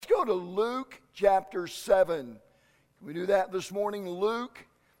go to Luke chapter 7. Can we do that this morning? Luke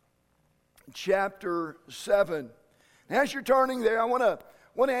chapter 7. And as you're turning there, I want to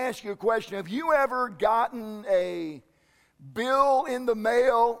ask you a question. Have you ever gotten a bill in the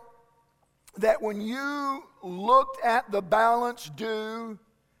mail that when you looked at the balance due,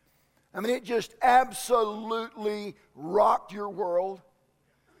 it just absolutely rocked your world?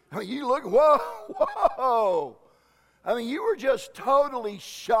 You look, whoa. You were just totally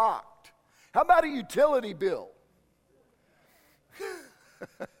shocked. How about a utility bill?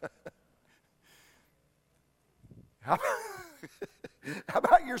 How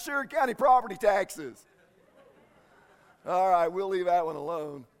about your Seward County property taxes? All right, we'll leave that one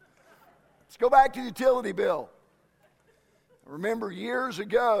alone. Let's go back to the utility bill. I remember years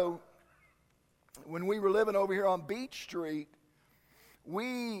ago when we were living over here on Beach Street,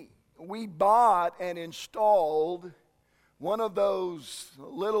 we bought and installed one of those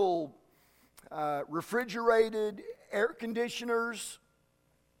little refrigerated air conditioners.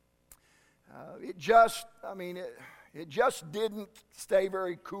 It just didn't stay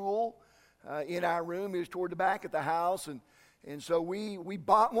very cool in our room. It was toward the back of the house, and so we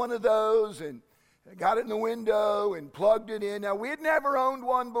bought one of those and got it in the window and plugged it in. Now, we had never owned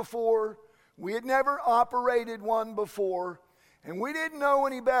one before. We had never operated one before, and we didn't know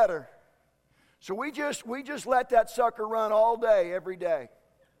any better. So we just let that sucker run all day, every day.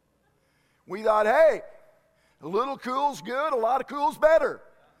 We thought, hey, a little cool's good, a lot of cool's better.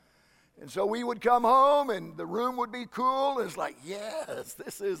 And so we would come home and the room would be cool. And it's like, yes,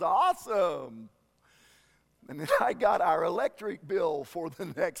 this is awesome. And then I got our electric bill for the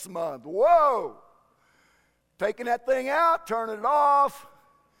next month. Whoa! Taking that thing out, turning it off.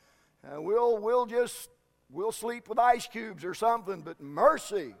 We'll sleep with ice cubes or something, but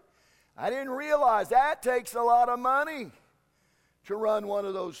mercy. I didn't realize that takes a lot of money to run one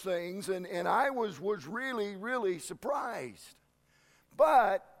of those things, and I was really, really surprised.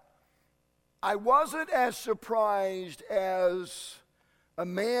 But I wasn't as surprised as a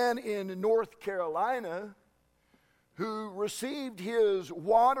man in North Carolina who received his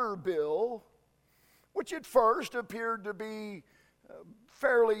water bill, which at first appeared to be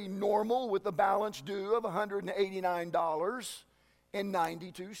fairly normal with a balance due of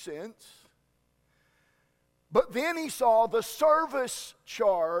 $189.92. But then he saw the service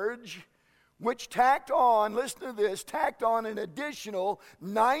charge, which tacked on, listen to this, tacked on an additional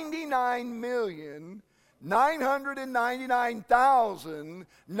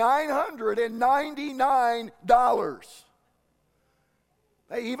 $99,999,999.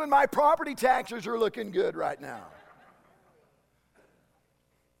 Hey, even my property taxes are looking good right now.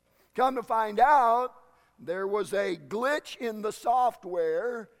 Come to find out, there was a glitch in the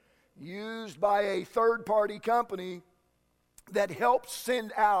software used by a third-party company that helps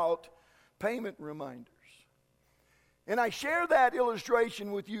send out payment reminders. And I share that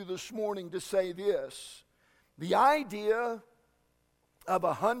illustration with you this morning to say this. The idea of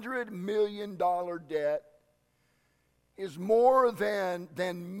 $100 million debt is more than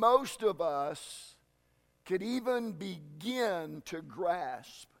most of us could even begin to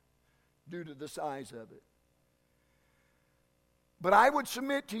grasp due to the size of it. But I would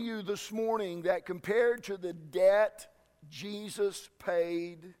submit to you this morning that compared to the debt Jesus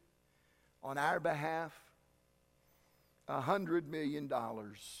paid on our behalf, $100 million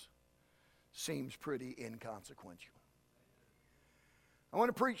seems pretty inconsequential. I want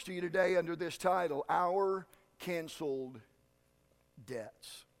to preach to you today under this title, Our Canceled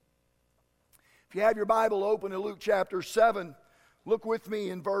Debts. If you have your Bible open to Luke chapter 7, look with me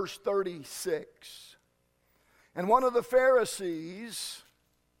in verse 36. And one of the Pharisees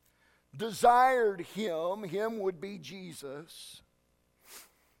desired him would be Jesus,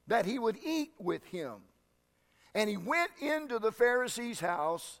 that he would eat with him. And he went into the Pharisee's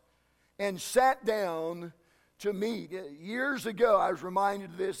house and sat down to meat. Years ago, I was reminded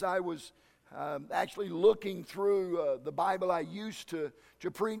of this. I was actually looking through the Bible I used to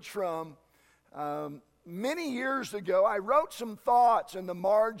preach from. Many years ago, I wrote some thoughts in the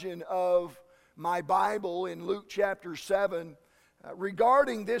margin of my Bible in Luke chapter 7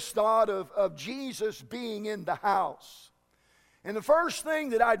 regarding this thought of Jesus being in the house. And the first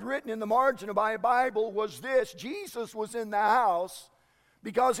thing that I'd written in the margin of my Bible was this: Jesus was in the house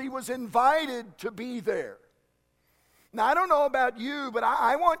because he was invited to be there. Now, I don't know about you, but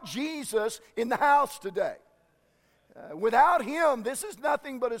I want Jesus in the house today. Without him, this is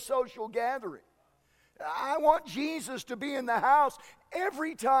nothing but a social gathering. I want Jesus to be in the house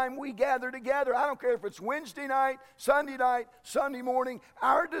every time we gather together. I don't care if it's Wednesday night, Sunday morning.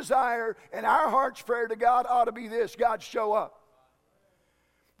 Our desire and our heart's prayer to God ought to be this: God, show up.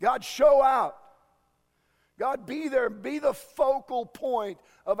 God, show out. God, be there. Be the focal point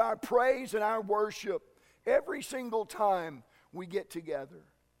of our praise and our worship every single time we get together.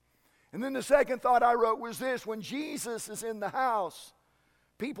 And then the second thought I wrote was this: when Jesus is in the house,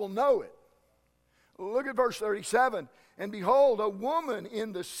 people know it. Look at verse 37. And behold, a woman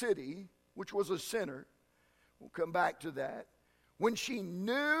in the city, which was a sinner, we'll come back to that, when she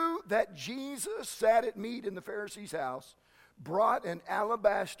knew that Jesus sat at meat in the Pharisee's house, brought an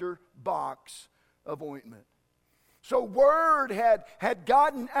alabaster box of ointment. So word had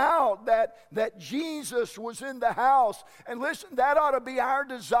gotten out that Jesus was in the house. And listen, that ought to be our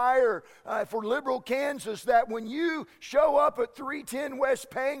desire for Liberal, Kansas, that when you show up at 310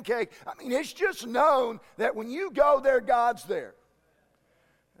 West Pancake, I mean, it's just known that when you go there, God's there.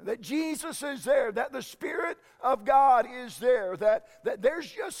 That Jesus is there, that the Spirit of God is there, that there's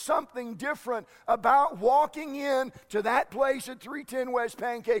just something different about walking in to that place at 310 West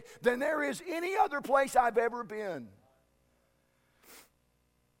Pancake than there is any other place I've ever been.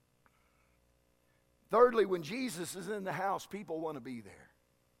 Thirdly, when Jesus is in the house, people want to be there.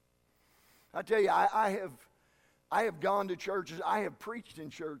 I tell you, I have gone to churches, I have preached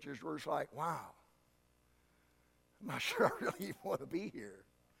in churches where it's like, wow, I'm not sure I really even want to be here.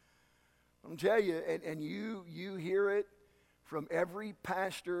 I'm telling you, and you hear it from every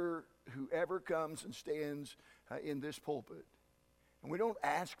pastor who ever comes and stands in this pulpit. And we don't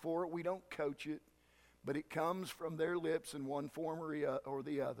ask for it, we don't coach it, but it comes from their lips in one form or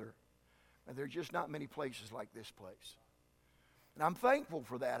the other. And there are just not many places like this place. And I'm thankful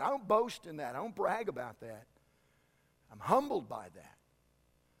for that. I don't boast in that. I don't brag about that. I'm humbled by that.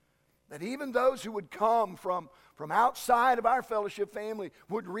 That even those who would come from outside of our fellowship family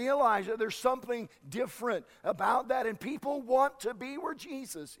would realize that there's something different about that, and people want to be where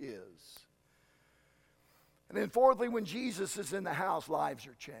Jesus is. And then fourthly, when Jesus is in the house, lives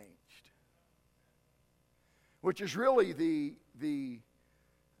are changed. Which is really the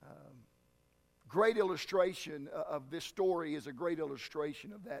great illustration of this story, is a great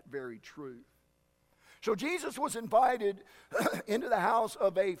illustration of that very truth. So Jesus was invited into the house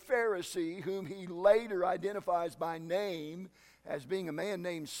of a Pharisee whom he later identifies by name as being a man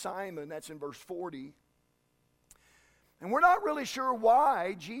named Simon. That's in verse 40. And we're not really sure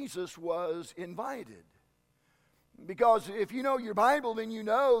why Jesus was invited. Because if you know your Bible, then you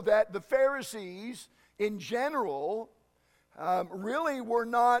know that the Pharisees in general really were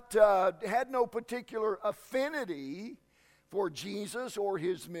not, had no particular affinity for Jesus or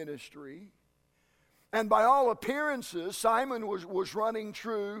his ministry. And by all appearances, Simon was running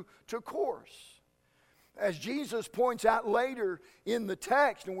true to course. As Jesus points out later in the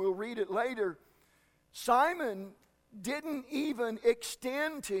text, and we'll read it later, Simon didn't even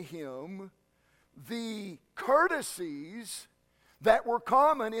extend to him the courtesies that were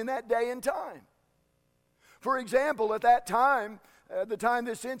common in that day and time. For example, at that time, the time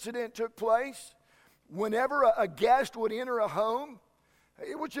this incident took place, whenever a guest would enter a home,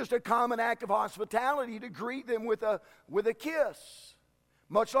 it was just a common act of hospitality to greet them with a kiss,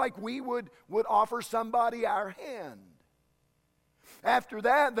 much like we would offer somebody our hand. After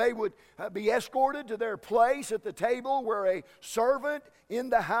that, they would be escorted to their place at the table, where a servant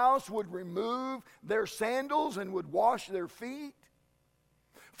in the house would remove their sandals and would wash their feet.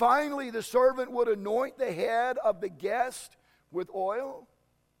 Finally, the servant would anoint the head of the guest with oil.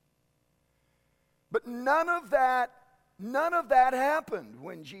 But none of that happened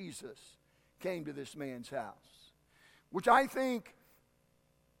when Jesus came to this man's house, which I think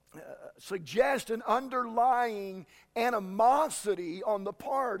suggests an underlying animosity on the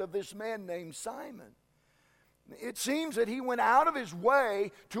part of this man named Simon. It seems that he went out of his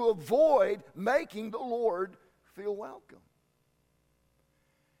way to avoid making the Lord feel welcome.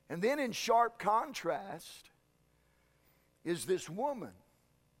 And then in sharp contrast is this woman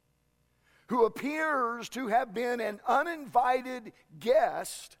who appears to have been an uninvited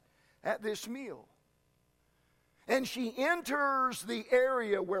guest at this meal. And she enters the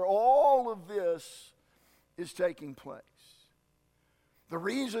area where all of this is taking place. The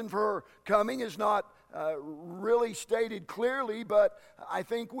reason for her coming is not really stated clearly, but I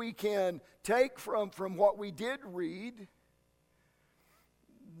think we can take from what we did read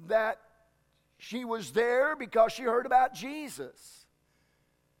that she was there because she heard about Jesus.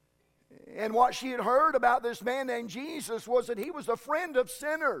 And what she had heard about this man named Jesus was that he was a friend of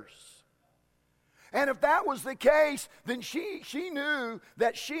sinners. And if that was the case, then she knew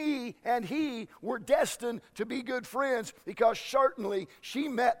that she and he were destined to be good friends, because certainly she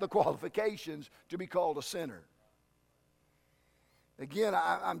met the qualifications to be called a sinner. Again,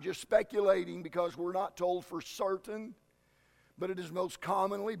 I'm just speculating because we're not told for certain. but it is most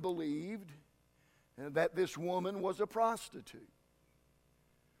commonly believed that this woman was a prostitute.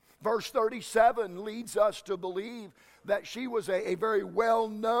 Verse 37 leads us to believe that she was a very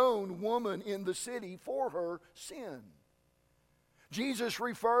well-known woman in the city for her sin. Jesus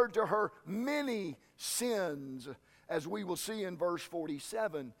referred to her many sins, as we will see in verse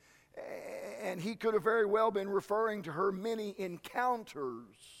 47. And he could have very well been referring to her many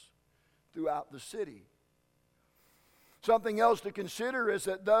encounters throughout the city. Something else to consider is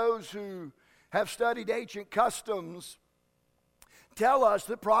that those who have studied ancient customs tell us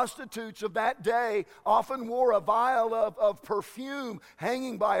that prostitutes of that day often wore a vial of perfume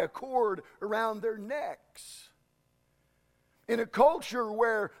hanging by a cord around their necks. In a culture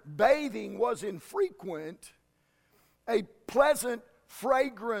where bathing was infrequent, a pleasant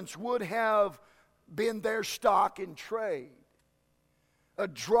fragrance would have been their stock in trade. A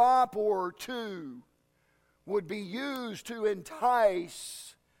drop or two would be used to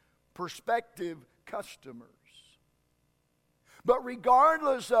entice prospective customers. But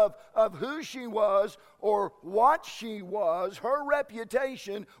regardless of who she was or what she was, her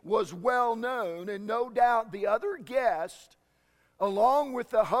reputation was well known, and no doubt the other guests, along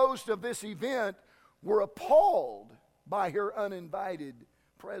with the host of this event, were appalled by her uninvited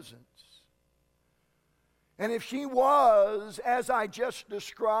presence. And if she was, as I just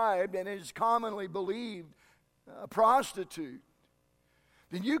described, and is commonly believed, a prostitute,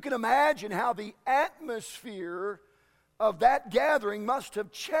 then you can imagine how the atmosphere of that gathering must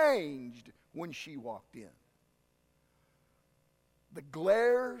have changed when she walked in. The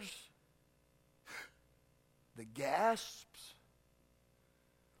glares, the gasps,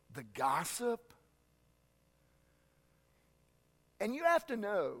 the gossip. And you have to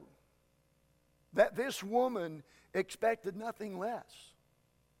know that this woman expected nothing less.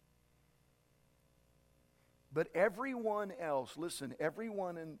 But everyone else, listen,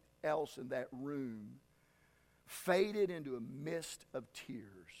 everyone else in that room faded into a mist of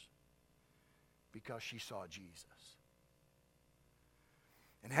tears because she saw Jesus.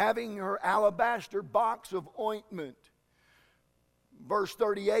 And having her alabaster box of ointment, verse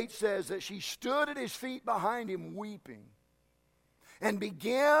 38 says that she stood at his feet behind him weeping and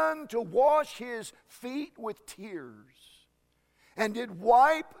began to wash his feet with tears and did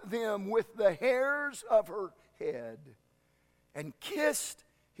wipe them with the hairs of her head and kissed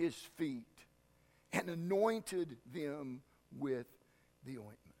his feet and anointed them with the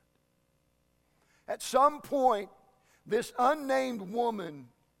ointment. At some point, this unnamed woman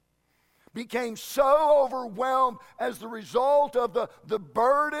became so overwhelmed as the result of the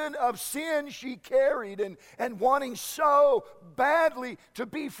burden of sin she carried and wanting so badly to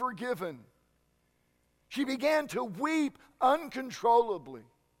be forgiven. She began to weep uncontrollably.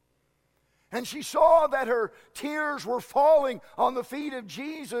 And she saw that her tears were falling on the feet of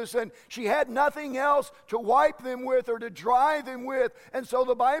Jesus, and she had nothing else to wipe them with or to dry them with. And so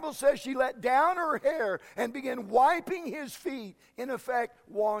the Bible says she let down her hair and began wiping his feet, in effect,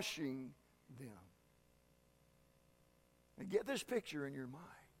 washing them. And get this picture in your mind.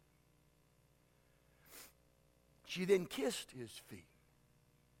 She then kissed his feet.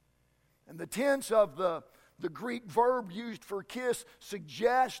 And the tense of the Greek verb used for kiss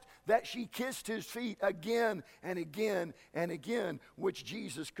suggests that she kissed his feet again and again and again, which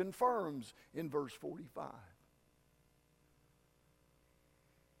Jesus confirms in verse 45.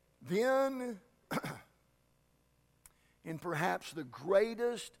 Then, in perhaps the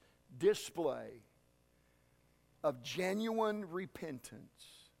greatest display of genuine repentance,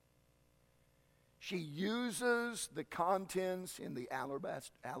 she uses the contents in the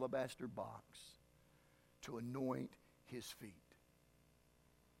alabaster box to anoint his feet.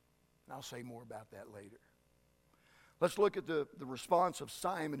 And I'll say more about that later. Let's look at the response of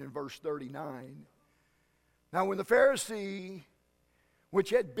Simon in verse 39. Now when the Pharisee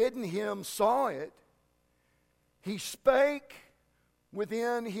which had bidden him saw it, he spake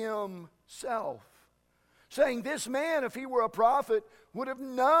within himself, saying, this man, if he were a prophet, would have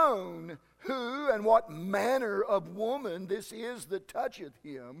known who and what manner of woman this is that toucheth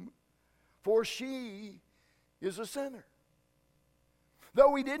him, for she is a sinner.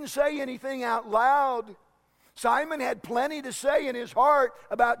 Though he didn't say anything out loud, Simon had plenty to say in his heart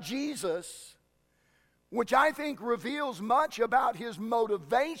about Jesus, which I think reveals much about his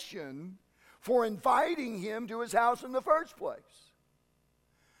motivation for inviting him to his house in the first place.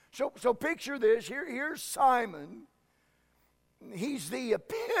 So picture this. Here's Simon. He's the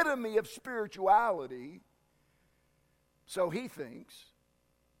epitome of spirituality, so he thinks.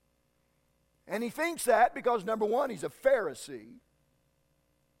 And he thinks that because, number one, he's a Pharisee.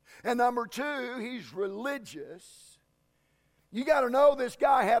 And number two, he's religious. You got to know this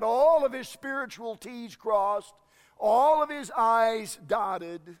guy had all of his spiritual T's crossed, all of his I's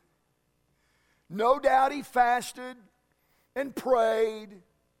dotted. No doubt he fasted and prayed,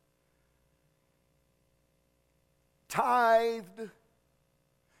 tithed,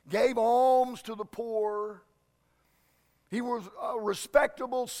 gave alms to the poor. He was a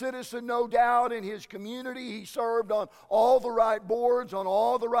respectable citizen, no doubt, in his community. He served on all the right boards, on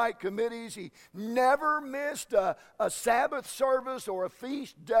all the right committees. He never missed a Sabbath service or a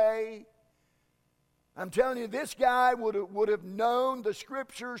feast day. I'm telling you, this guy would have known the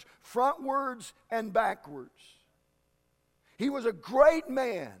Scriptures frontwards and backwards. He was a great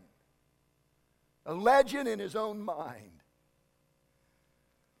man, a legend in his own mind.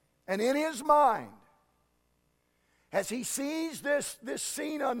 And in his mind, as he sees this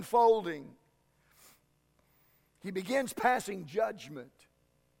scene unfolding, he begins passing judgment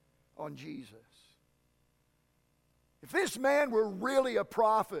on Jesus. If this man were really a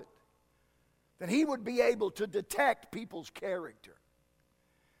prophet, then he would be able to detect people's character.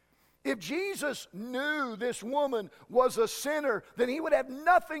 If Jesus knew this woman was a sinner, then he would have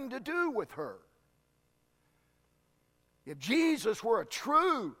nothing to do with her. If Jesus were a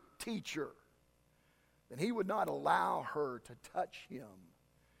true teacher, then he would not allow her to touch him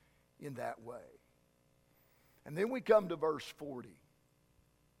in that way. And then we come to verse 40.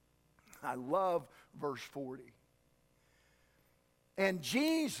 I love verse 40. And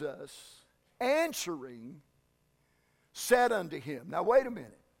Jesus, answering, said unto him. Now wait a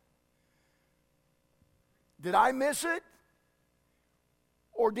minute. Did I miss it?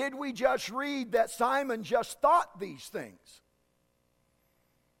 Or did we just read that Simon just thought these things?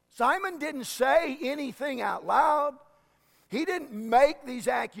 Simon didn't say anything out loud. He didn't make these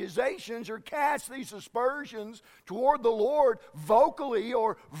accusations or cast these aspersions toward the Lord vocally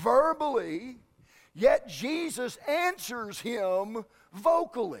or verbally. Yet Jesus answers him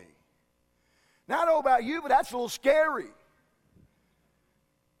vocally. Now, I don't know about you, but that's a little scary.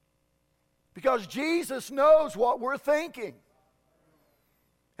 Because Jesus knows what we're thinking.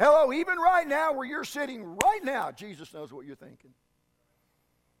 Hello, even right now where you're sitting right now, Jesus knows what you're thinking.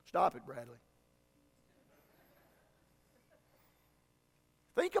 Stop it, Bradley.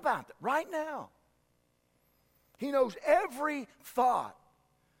 Think about that right now. He knows every thought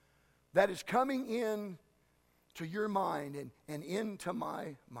that is coming in to your mind and into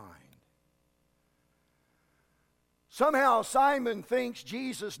my mind. Somehow Simon thinks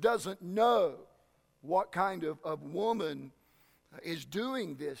Jesus doesn't know what kind of woman is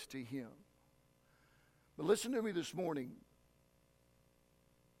doing this to him. But listen to me this morning.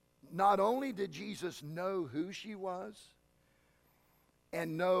 Not only did Jesus know who she was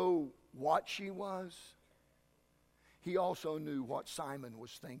and know what she was, he also knew what Simon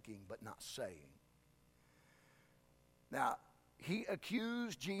was thinking but not saying. Now, he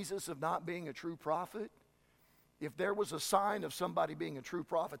accused Jesus of not being a true prophet. If there was a sign of somebody being a true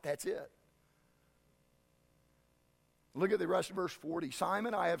prophet, that's it. Look at the rest of verse 40.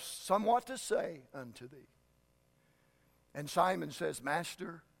 Simon, I have somewhat to say unto thee. And Simon says,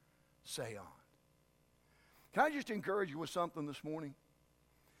 Master, say on. Can I just encourage you with something this morning?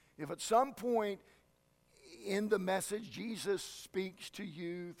 If at some point in the message Jesus speaks to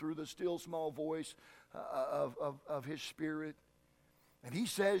you through the still small voice of his Spirit, and he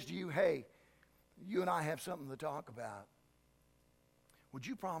says to you, hey, you and I have something to talk about, would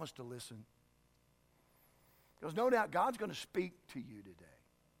you promise to listen? Because no doubt God's going to speak to you today.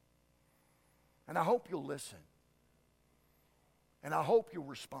 And I hope you'll listen. And I hope you'll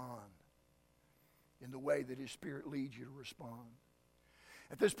respond in the way that his Spirit leads you to respond.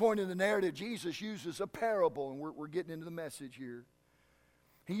 At this point in the narrative, Jesus uses a parable, and we're getting into the message here.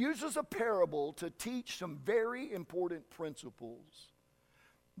 He uses a parable to teach some very important principles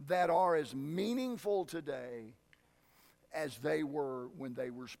that are as meaningful today as they were when they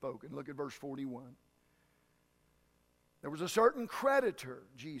were spoken. Look at verse 41. There was a certain creditor,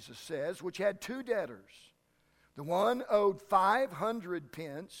 Jesus says, which had two debtors. The one owed 500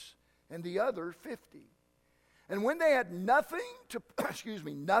 pence, and the other 50. And when they had nothing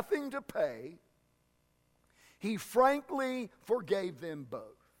to pay, he frankly forgave them both.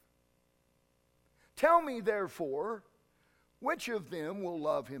 Tell me, therefore, which of them will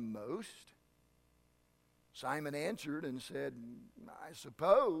love him most? Simon answered and said, I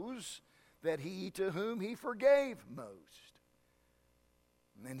suppose that he to whom he forgave most.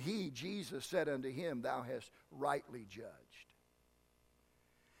 And he, Jesus, said unto him, Thou hast rightly judged.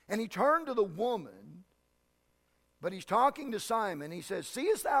 And he turned to the woman, but he's talking to Simon. He says,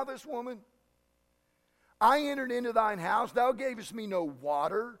 Seest thou this woman? I entered into thine house. Thou gavest me no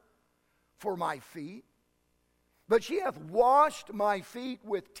water for my feet, But she hath washed my feet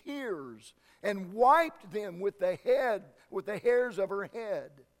with tears, and wiped them with the hairs of her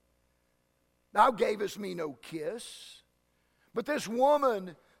head. Thou gavest me no kiss, but this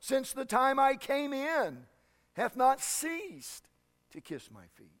woman, since the time I came in, hath not ceased to kiss my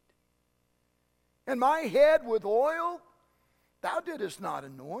feet. And my head with oil thou didst not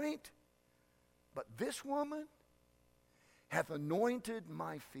anoint, but this woman hath anointed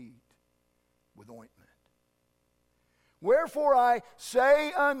my feet with ointment. Wherefore I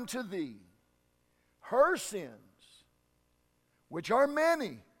say unto thee, her sins, which are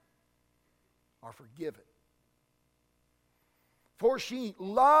many, are forgiven. For she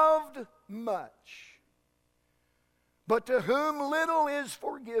loved much. But to whom little is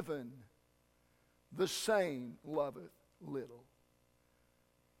forgiven, the same loveth little.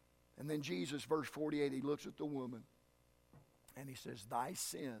 And then Jesus, verse 48, he looks at the woman and he says, thy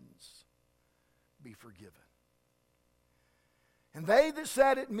sins be forgiven. And they that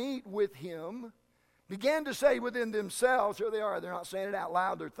sat at meat with him began to say within themselves, here they are, they're not saying it out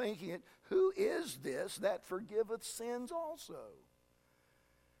loud, they're thinking it, who is this that forgiveth sins also?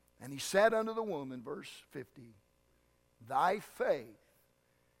 And he said unto the woman, verse 50, thy faith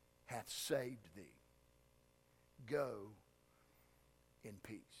hath saved thee. Go in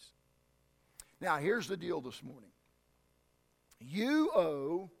peace. Now, here's the deal this morning. You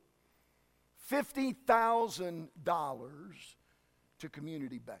owe $50,000 to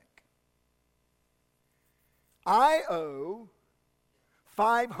Community Bank. I owe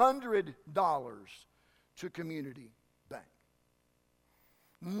 $500 to Community Bank.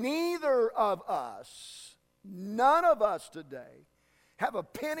 Neither of us, none of us today, have a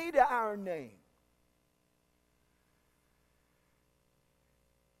penny to our name.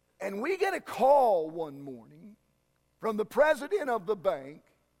 And we get a call one morning from the president of the bank,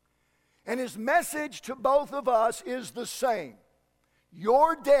 and his message to both of us is the same.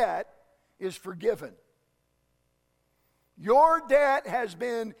 Your debt is forgiven. Your debt has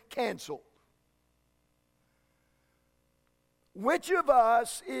been canceled. Which of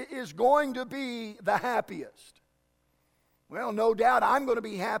us is going to be the happiest? Well, no doubt I'm going to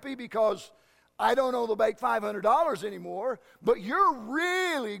be happy because I don't owe the bank $500 anymore, but you're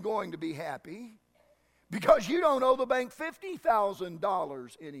really going to be happy because you don't owe the bank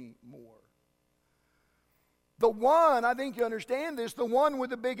 $50,000 anymore. The one, I think you understand this, the one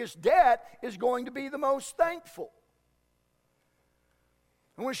with the biggest debt is going to be the most thankful.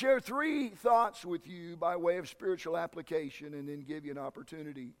 I want to share 3 thoughts with you by way of spiritual application and then give you an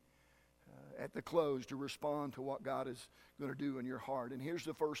opportunity at the close to respond to what God is going to do in your heart. And here's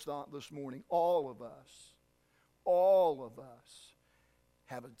the first thought this morning. All of us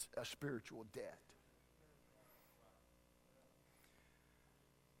have a spiritual debt.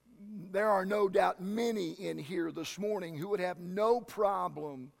 There are no doubt many in here this morning who would have no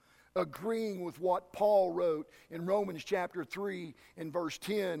problem agreeing with what Paul wrote in Romans chapter 3 and verse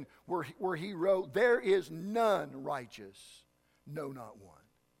 10, where he wrote, there is none righteous, no, not one.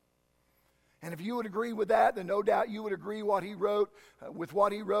 And if you would agree with that, then no doubt you would agree with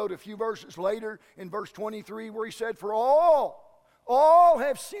what he wrote a few verses later in verse 23, where he said, for all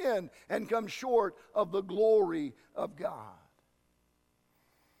have sinned and come short of the glory of God.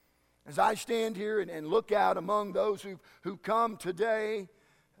 As I stand here and look out among those who come today,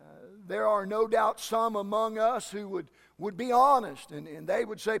 there are no doubt some among us who would be honest, and they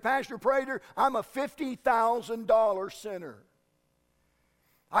would say, Pastor Prater, I'm a $50,000 sinner.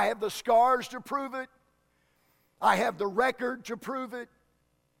 I have the scars to prove it. I have the record to prove it.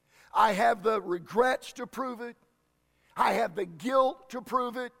 I have the regrets to prove it. I have the guilt to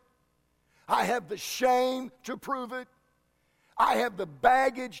prove it. I have the shame to prove it. I have the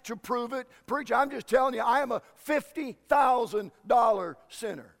baggage to prove it. Preacher, I'm just telling you, I am a $50,000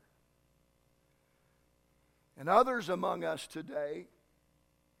 sinner. And others among us today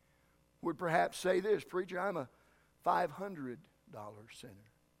would perhaps say this, Preacher, I'm a $500 sinner.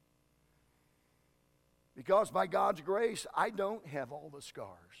 Because by God's grace, I don't have all the scars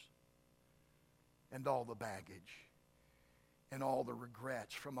and all the baggage and all the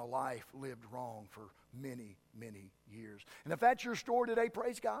regrets from a life lived wrong for many, many years. And if that's your story today,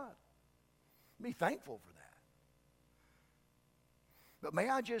 praise God. Be thankful for that. But may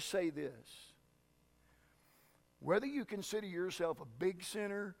I just say this? Whether you consider yourself a big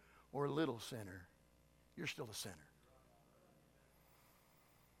sinner or a little sinner, you're still a sinner.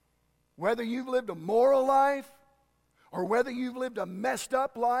 Whether you've lived a moral life or whether you've lived a messed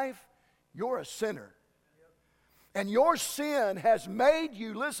up life, you're a sinner. And your sin has made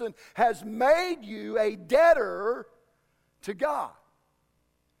you, listen, has made you a debtor to God.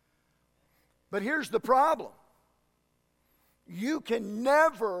 But here's the problem. you can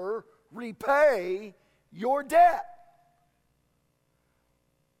never repay your debt.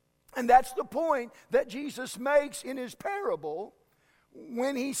 And that's the point that Jesus makes in his parable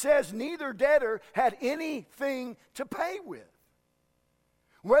when he says neither debtor had anything to pay with.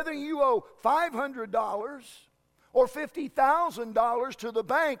 Whether you owe $500 or $50,000 to the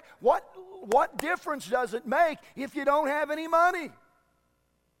bank, what difference does it make if you don't have any money?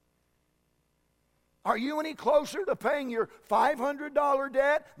 Are you any closer to paying your $500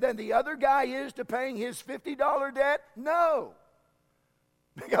 debt than the other guy is to paying his $50 debt? No.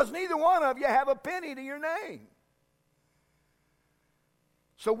 Because neither one of you have a penny to your name.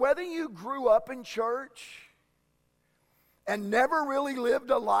 So whether you grew up in church and never really lived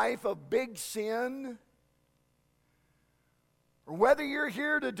a life of big sin, or whether you're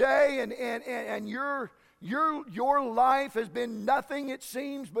here today and your life has been nothing, it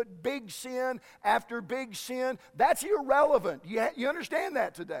seems, but big sin after big sin, that's irrelevant. You understand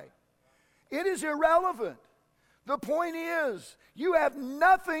that today? It is irrelevant. The point is, you have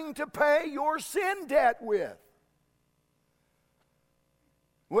nothing to pay your sin debt with.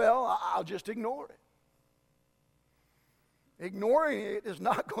 Well, I'll just ignore it. Ignoring it is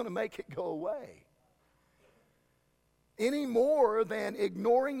not going to make it go away. Any more than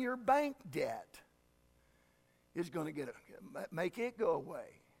ignoring your bank debt is going to make it go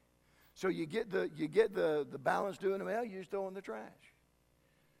away. So you get the balance due in the mail, you just throw it in the trash.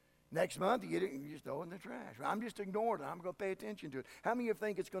 Next month, you get it, and you just throw it in the trash. I'm just ignoring it. I'm going to pay attention to it. How many of you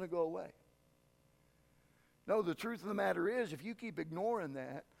think it's going to go away? No, the truth of the matter is, if you keep ignoring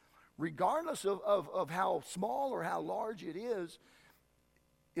that, regardless of how small or how large it is,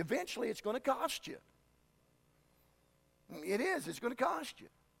 eventually it's going to cost you. It is. It's going to cost you.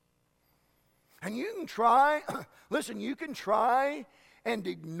 And you can try, listen, you can try and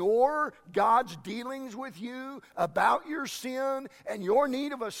ignore God's dealings with you about your sin and your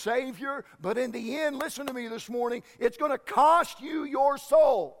need of a Savior, but in the end, listen to me this morning, it's going to cost you your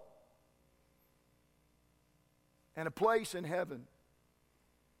soul and a place in heaven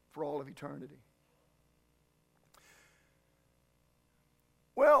for all of eternity.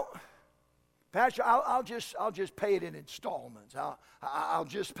 Well, Pastor, I'll just pay it in installments. I'll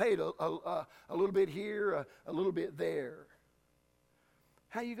just pay it a little bit here, a little bit there.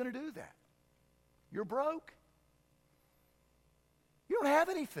 How are you going to do that? You're broke. You don't have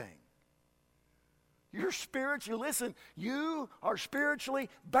anything. You're spiritually, listen, you are spiritually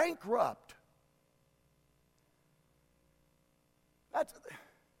bankrupt.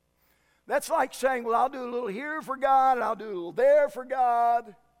 That's like saying, well, I'll do a little here for God, and I'll do a little there for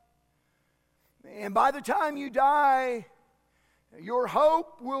God. And by the time you die, your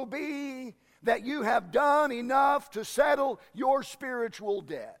hope will be that you have done enough to settle your spiritual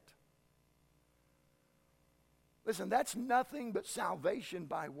debt. Listen, that's nothing but salvation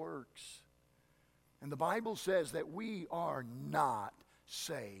by works. And the Bible says that we are not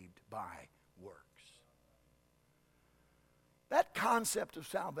saved by works. That concept of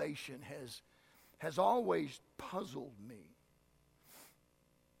salvation has always puzzled me.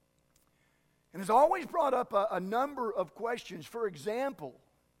 And has always brought up a number of questions. For example,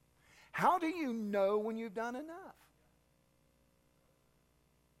 how do you know when you've done enough?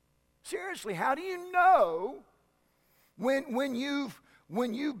 Seriously, how do you know when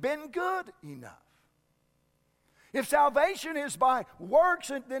you've been good enough? If salvation is by works,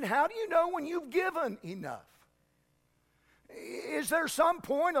 then how do you know when you've given enough? Is there some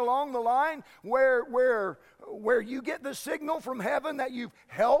point along the line where you get the signal from heaven that you've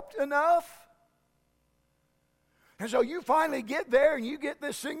helped enough? And so you finally get there and you get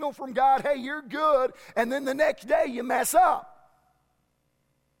this signal from God, hey, you're good, and then the next day you mess up.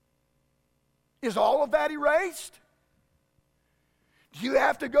 Is all of that erased? Do you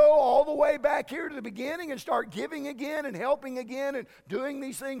have to go all the way back here to the beginning and start giving again and helping again and doing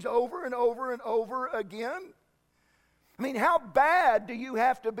these things over and over and over again? I mean, how bad do you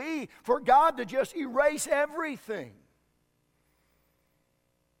have to be for God to just erase everything?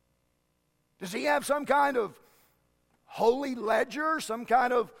 Does he have some kind of holy ledger, some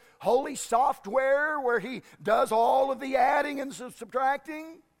kind of holy software where he does all of the adding and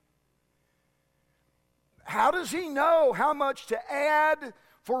subtracting? How does he know how much to add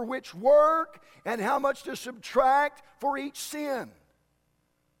for which work and how much to subtract for each sin?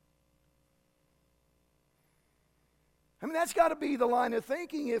 I mean, that's got to be the line of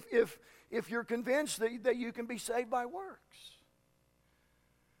thinking if you're convinced that you can be saved by works.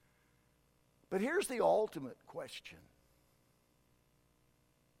 But here's the ultimate question.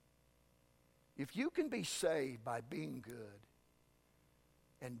 If you can be saved by being good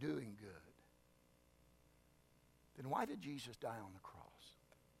and doing good, then why did Jesus die on the cross?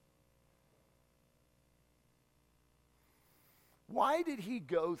 Why did he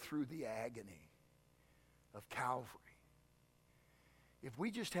go through the agony of Calvary if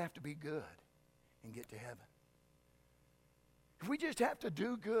we just have to be good and get to heaven? If we just have to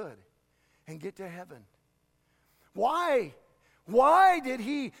do good and get to heaven? Why? Why did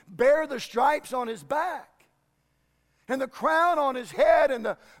he bear the stripes on his back? And the crown on his head, and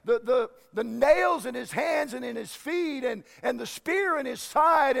the nails in his hands and in his feet, and the spear in his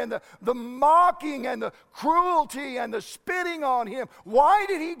side, and the mocking and the cruelty and the spitting on him? Why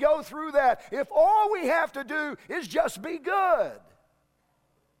did he go through that if all we have to do is just be good?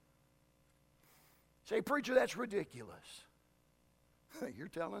 Say, preacher, that's ridiculous. You're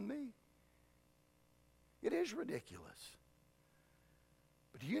telling me. It is ridiculous.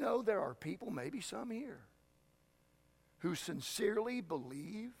 But do you know there are people, maybe some here, who sincerely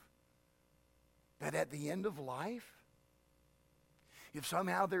believe that at the end of life, if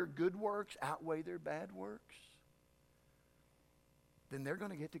somehow their good works outweigh their bad works, then they're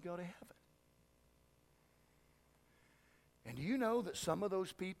going to get to go to heaven. And do you know that some of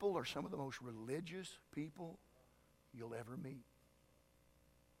those people are some of the most religious people you'll ever meet?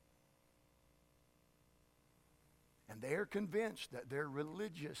 And they're convinced that their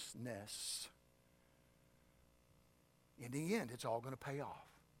religiousness, in the end, it's all going to pay off.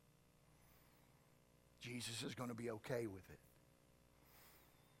 Jesus is going to be okay with it.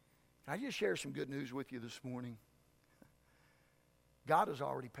 Can I just share some good news with you this morning? God has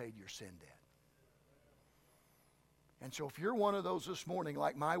already paid your sin debt. And so if you're one of those this morning,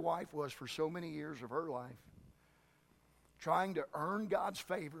 like my wife was for so many years of her life, trying to earn God's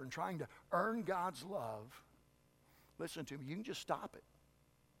favor and trying to earn God's love, listen to me, you can just stop it.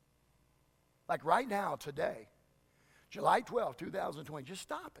 Like right now, today, July 12, 2020, just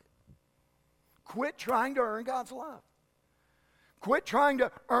stop it. Quit trying to earn God's love. Quit trying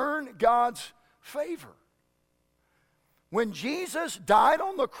to earn God's favor. When Jesus died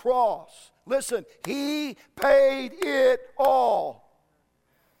on the cross, listen, he paid it all.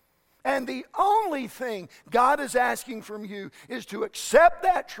 And the only thing God is asking from you is to accept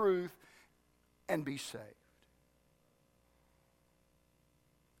that truth and be saved.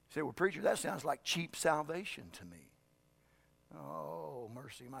 You say, well, preacher, that sounds like cheap salvation to me. Oh,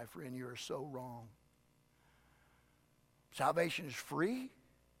 mercy, my friend, you are so wrong. Salvation is free,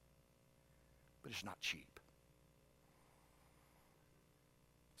 but it's not cheap.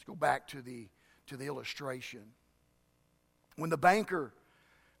 Let's go back to the illustration. When the banker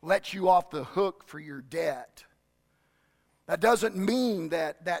lets you off the hook for your debt, that doesn't mean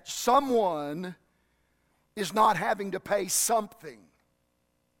that someone is not having to pay something.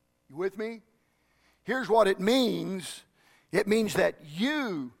 You with me? Here's what it means. It means that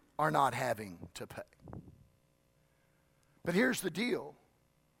you are not having to pay. But here's the deal.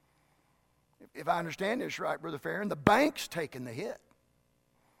 If I understand this right, Brother Farron, the bank's taking the hit.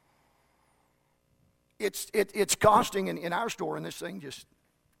 It's costing, in our store, and this thing just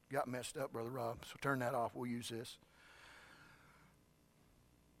got messed up, Brother Rob, so turn that off. We'll use this.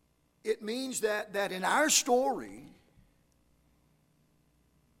 It means that in our story,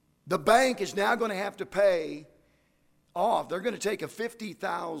 the bank is now going to have to pay off. They're going to take a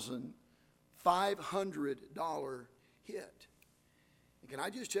 $50,500 hit. And can I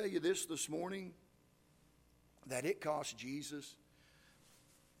just tell you this morning? That it cost Jesus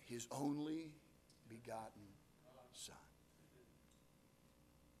his only begotten Son.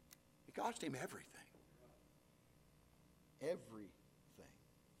 It cost him everything. Everything.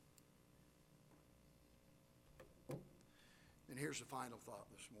 And here's the final thought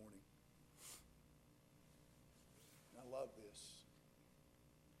this morning. I love this.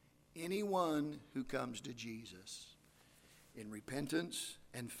 Anyone who comes to Jesus in repentance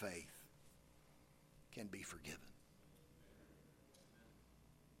and faith can be forgiven.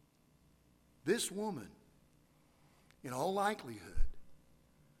 This woman, in all likelihood,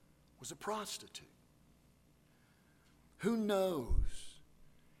 was a prostitute. Who knows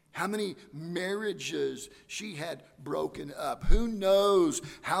how many marriages she had broken up? Who knows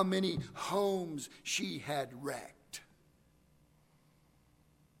how many homes she had wrecked?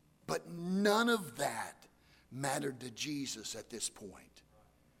 But none of that mattered to Jesus at this point.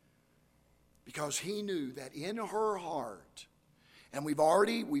 Because he knew that in her heart, and we've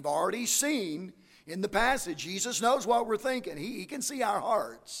already seen in the passage, Jesus knows what we're thinking. He can see our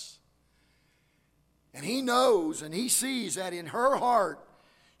hearts. And he knows and he sees that in her heart,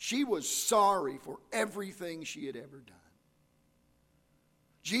 she was sorry for everything she had ever done.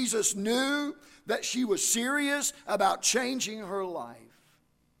 Jesus knew that she was serious about changing her life.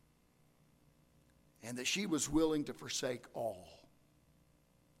 and that she was willing to forsake all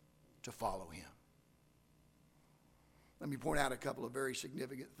to follow him. Let me point out a couple of very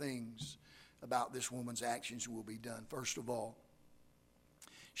significant things about this woman's actions will be done. First of all,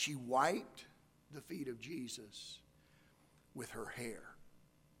 she wiped the feet of Jesus with her hair.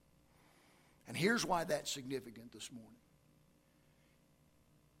 And here's why that's significant this morning.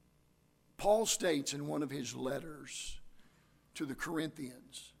 Paul states in one of his letters to the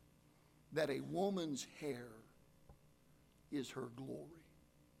Corinthians that a woman's hair is her glory.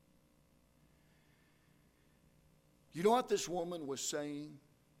 You know what this woman was saying?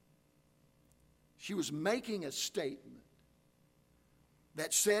 She was making a statement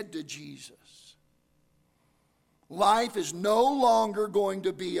that said to Jesus, life is no longer going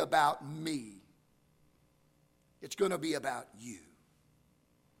to be about me. It's going to be about you.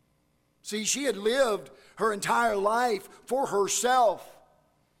 See, she had lived her entire life for herself.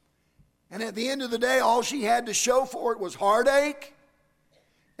 And at the end of the day, all she had to show for it was heartache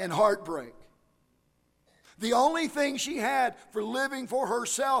and heartbreak. The only thing she had for living for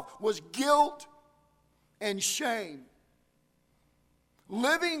herself was guilt and shame.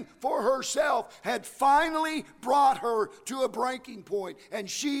 Living for herself had finally brought her to a breaking point, and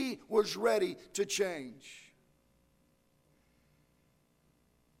she was ready to change.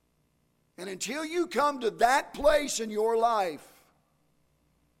 And until you come to that place in your life,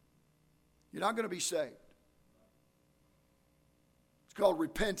 you're not going to be saved. It's called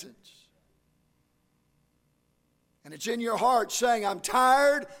repentance. And it's in your heart saying, I'm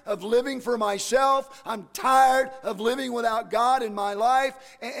tired of living for myself. I'm tired of living without God in my life.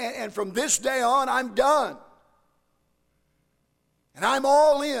 And from this day on, I'm done. And I'm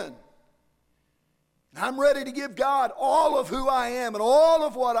all in. And I'm ready to give God all of who I am and all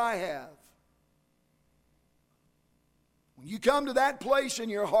of what I have. When you come to that place in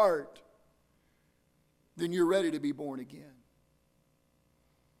your heart, then you're ready to be born again.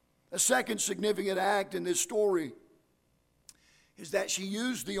 A second significant act in this story is that she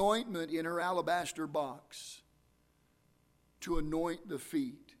used the ointment in her alabaster box to anoint the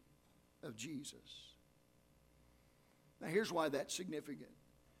feet of Jesus. Now here's why that's significant.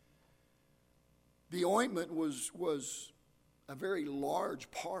 The ointment was a very large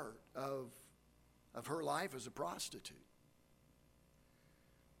part of her life as a prostitute.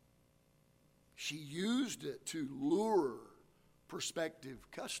 She used it to lure prospective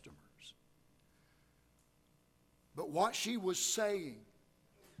customers. But what she was saying,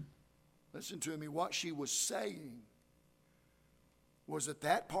 listen to me, what she was saying was that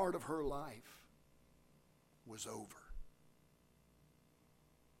that part of her life was over.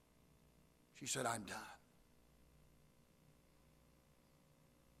 She said, I'm done.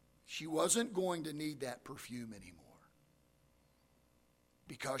 She wasn't going to need that perfume anymore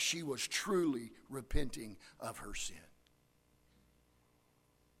because she was truly repenting of her sin.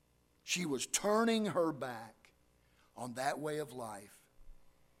 She was turning her back on that way of life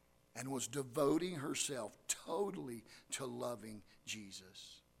and was devoting herself totally to loving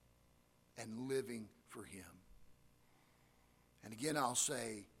Jesus and living for him. And again, I'll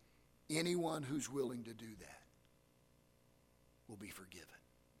say, anyone who's willing to do that will be forgiven.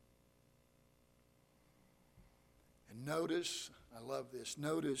 And notice, I love this,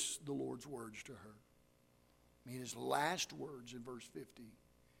 notice the Lord's words to her. I mean, his last words in verse 50,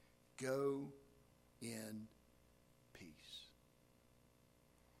 go in peace.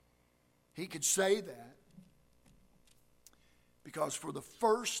 He could say that because for the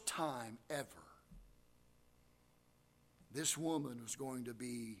first time ever, this woman was going to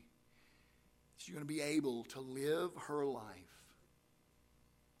be able to live her life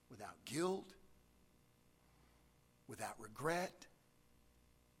without guilt, without regret,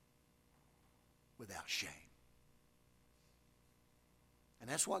 without shame. And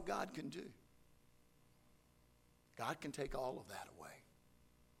that's what God can do. God can take all of that away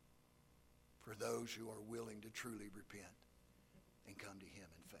for those who are willing to truly repent and come to him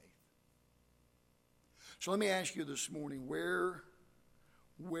in faith. So let me ask you this morning, where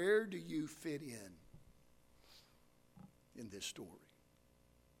do you fit in this story?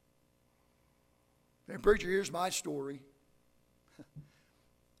 And preacher, here's my story.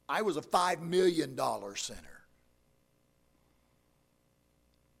 I was a $5 million sinner.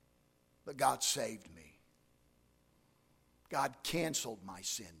 But God saved me. God canceled my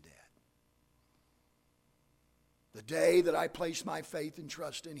sin debt. The day that I placed my faith and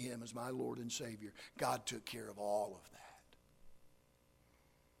trust in him as my Lord and Savior, God took care of all of that.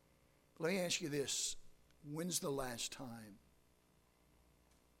 Let me ask you this. When's the last time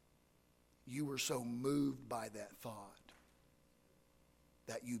you were so moved by that thought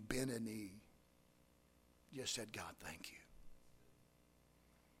that you bent a knee just said, God, thank you.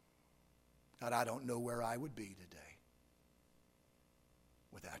 God, I don't know where I would be today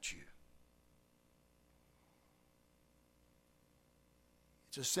without you.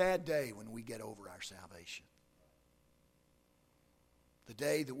 It's a sad day when we get over our salvation. The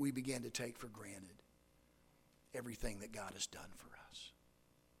day that we begin to take for granted everything that God has done for us.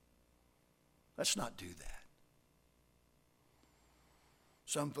 Let's not do that.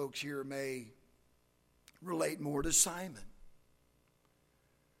 Some folks here may relate more to Simon.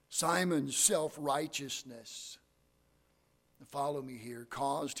 Simon's self-righteousness, follow me here,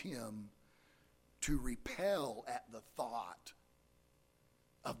 caused him to repel at the thought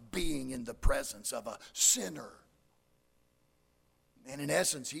of being in the presence of a sinner. And in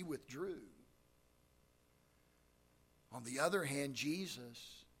essence, he withdrew. On the other hand,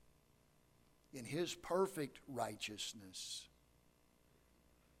 Jesus, in his perfect righteousness,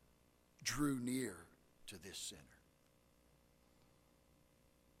 drew near to this sinner.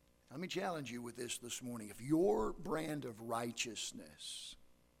 Let me challenge you with this morning. If your brand of righteousness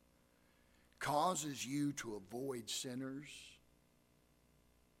causes you to avoid sinners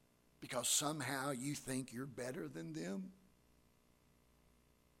because somehow you think you're better than them,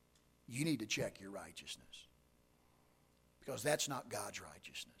 you need to check your righteousness. Because that's not God's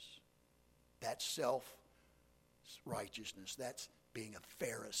righteousness. That's self-righteousness. That's being a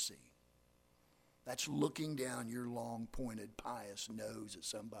Pharisee. That's looking down your long-pointed, pious nose at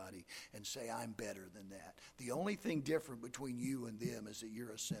somebody and say, I'm better than that. The only thing different between you and them is that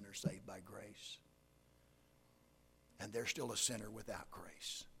you're a sinner saved by grace. And they're still a sinner without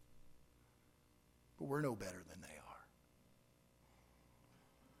grace. But we're no better than they are.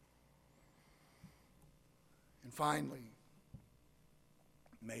 And finally,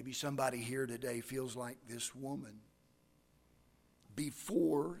 maybe somebody here today feels like this woman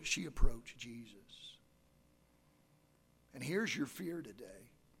before she approached Jesus. And here's your fear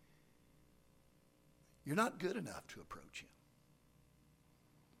today. You're not good enough to approach him.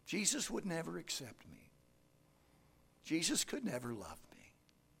 Jesus would never accept me. Jesus could never love me.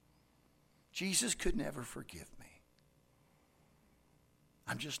 Jesus could never forgive me.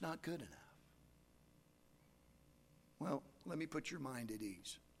 I'm just not good enough. Well, let me put your mind at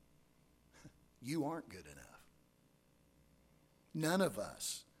ease. You aren't good enough. None of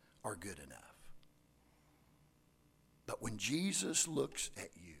us are good enough. But when Jesus looks at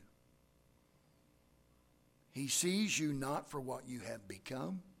you, he sees you not for what you have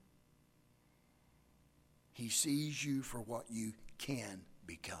become. He sees you for what you can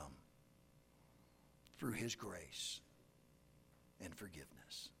become through his grace and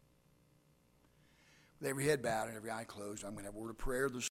forgiveness. With every head bowed and every eye closed, I'm going to have a word of prayer this